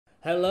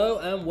Hello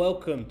and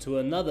welcome to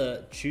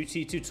another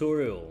TUTTi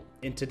tutorial.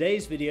 In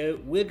today's video,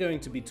 we're going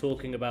to be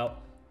talking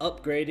about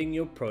upgrading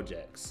your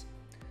projects.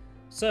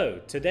 So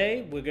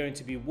today we're going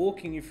to be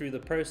walking you through the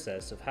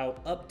process of how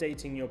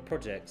updating your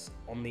projects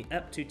on the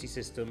APPTUTTi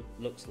system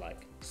looks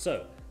like.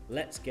 So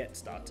let's get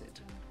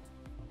started.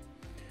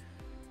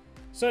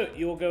 So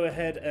you'll go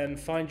ahead and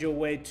find your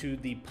way to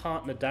the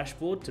partner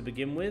dashboard to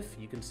begin with.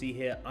 You can see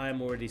here I'm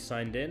already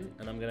signed in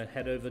and I'm going to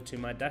head over to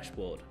my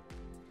dashboard.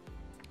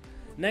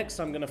 Next,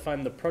 I'm going to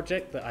find the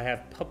project that I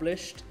have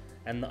published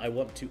and that I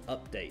want to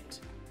update.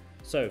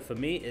 So for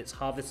me, it's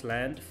Harvest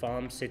Land,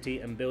 Farm, City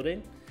and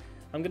Building.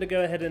 I'm going to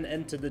go ahead and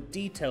enter the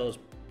details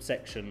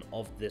section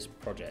of this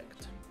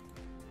project.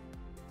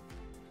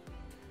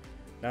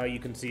 Now you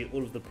can see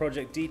all of the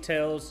project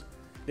details.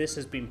 This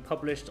has been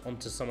published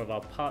onto some of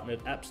our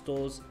partnered app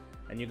stores,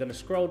 and you're going to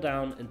scroll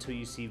down until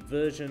you see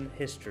version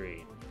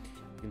history.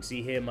 You can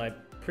see here my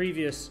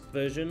previous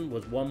version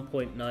was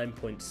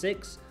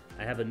 1.9.6.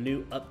 I have a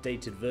new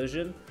updated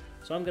version,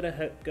 so I'm going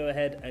to go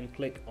ahead and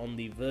click on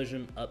the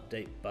version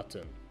update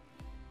button.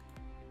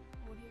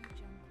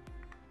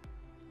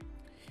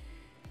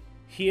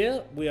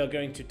 Here we are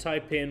going to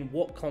type in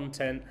what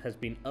content has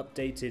been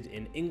updated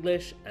in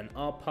English, and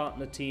our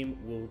partner team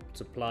will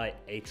supply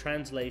a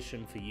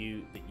translation for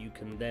you that you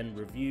can then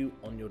review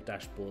on your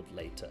dashboard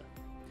later.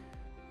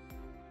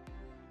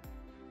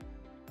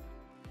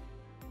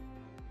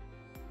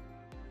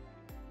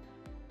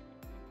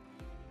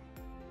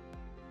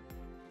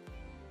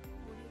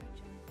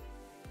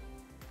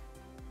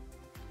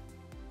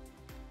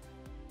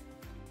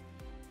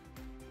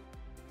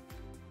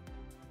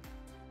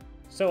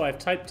 So I've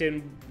typed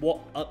in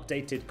what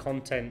updated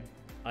content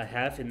I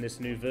have in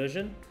this new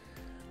version.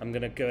 I'm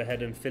going to go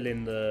ahead and fill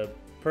in the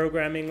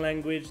programming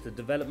language, the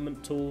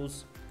development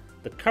tools.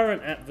 The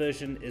current app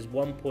version is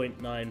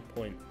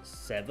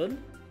 1.9.7.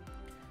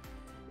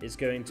 It's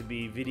going to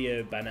be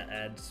video banner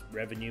ads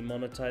revenue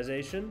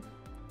monetization.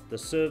 The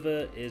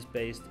server is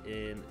based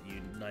in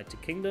United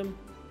Kingdom.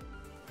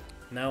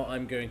 Now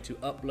I'm going to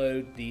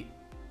upload the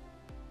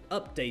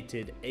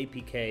updated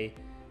APK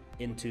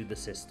into the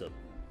system.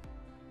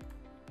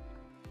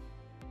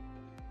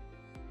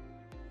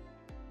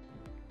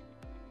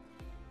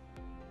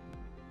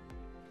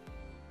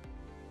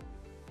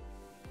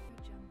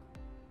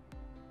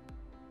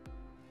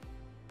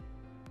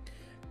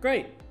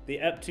 Great, the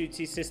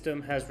APPTUTTi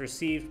system has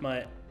received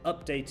my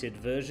updated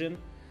version.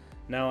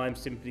 Now I'm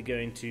simply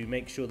going to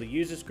make sure the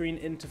user screen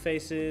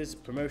interfaces,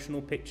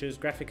 promotional pictures,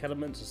 graphic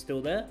elements are still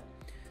there.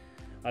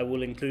 I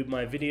will include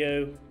my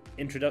video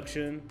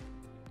introduction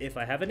if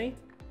I have any.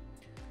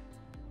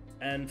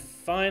 And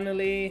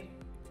finally,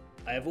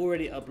 I have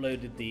already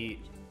uploaded the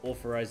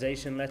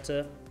authorization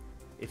letter.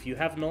 If you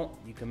have not,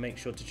 you can make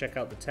sure to check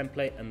out the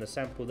template and the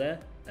sample there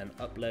and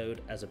upload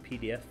as a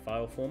PDF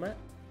file format.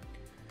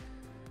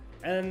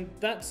 And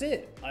that's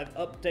it. I've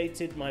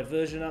updated my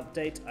version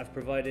update. I've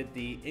provided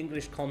the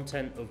English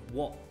content of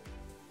what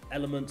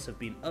elements have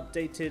been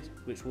updated,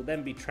 which will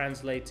then be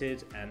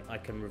translated and I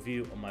can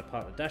review on my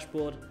partner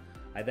dashboard.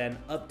 I then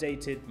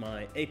updated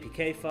my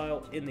APK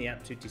file in the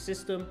APPTUTTi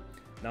system.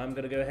 Now I'm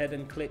going to go ahead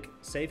and click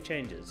Save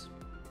Changes.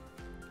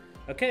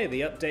 Okay,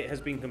 the update has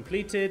been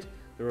completed.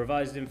 The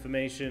revised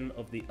information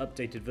of the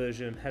updated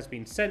version has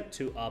been sent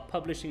to our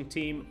publishing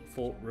team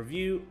for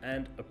review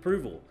and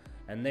approval,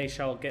 and they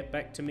shall get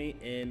back to me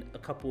in a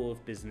couple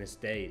of business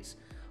days.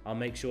 I'll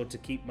make sure to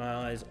keep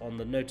my eyes on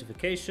the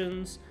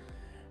notifications.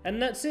 And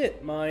that's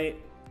it. My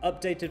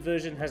updated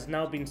version has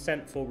now been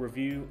sent for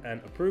review and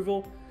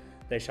approval.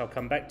 They shall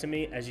come back to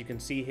me. As you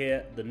can see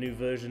here, the new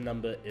version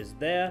number is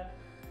there.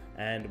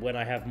 And when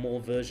I have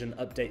more version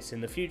updates in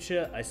the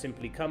future, I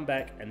simply come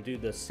back and do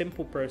the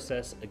simple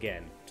process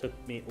again. Took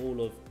me all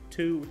of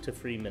 2 to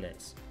 3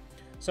 minutes.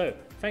 So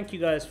thank you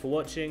guys for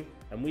watching,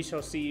 and we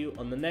shall see you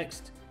on the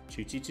next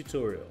TUTTi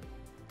tutorial.